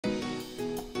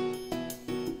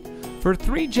For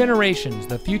 3 generations,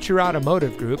 the Future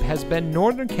Automotive Group has been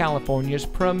Northern California's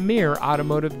premier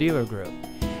automotive dealer group.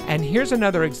 And here's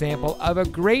another example of a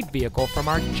great vehicle from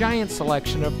our giant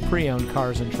selection of pre-owned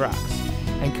cars and trucks.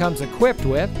 And comes equipped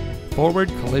with forward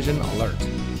collision alert,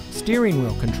 steering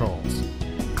wheel controls,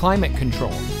 climate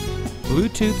control,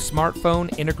 Bluetooth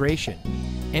smartphone integration,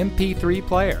 MP3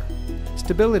 player,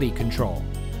 stability control,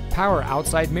 power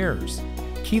outside mirrors,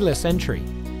 keyless entry,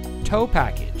 tow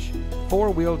package,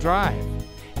 4-wheel drive,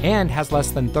 and has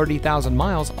less than 30,000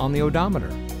 miles on the odometer.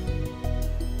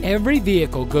 Every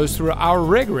vehicle goes through our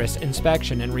rigorous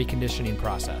inspection and reconditioning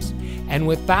process. And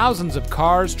with thousands of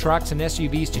cars, trucks, and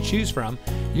SUVs to choose from,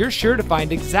 you're sure to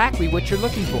find exactly what you're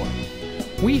looking for.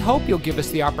 We hope you'll give us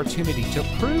the opportunity to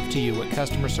prove to you what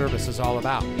customer service is all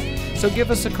about. So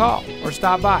give us a call or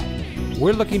stop by.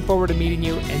 We're looking forward to meeting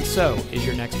you, and so is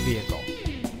your next vehicle.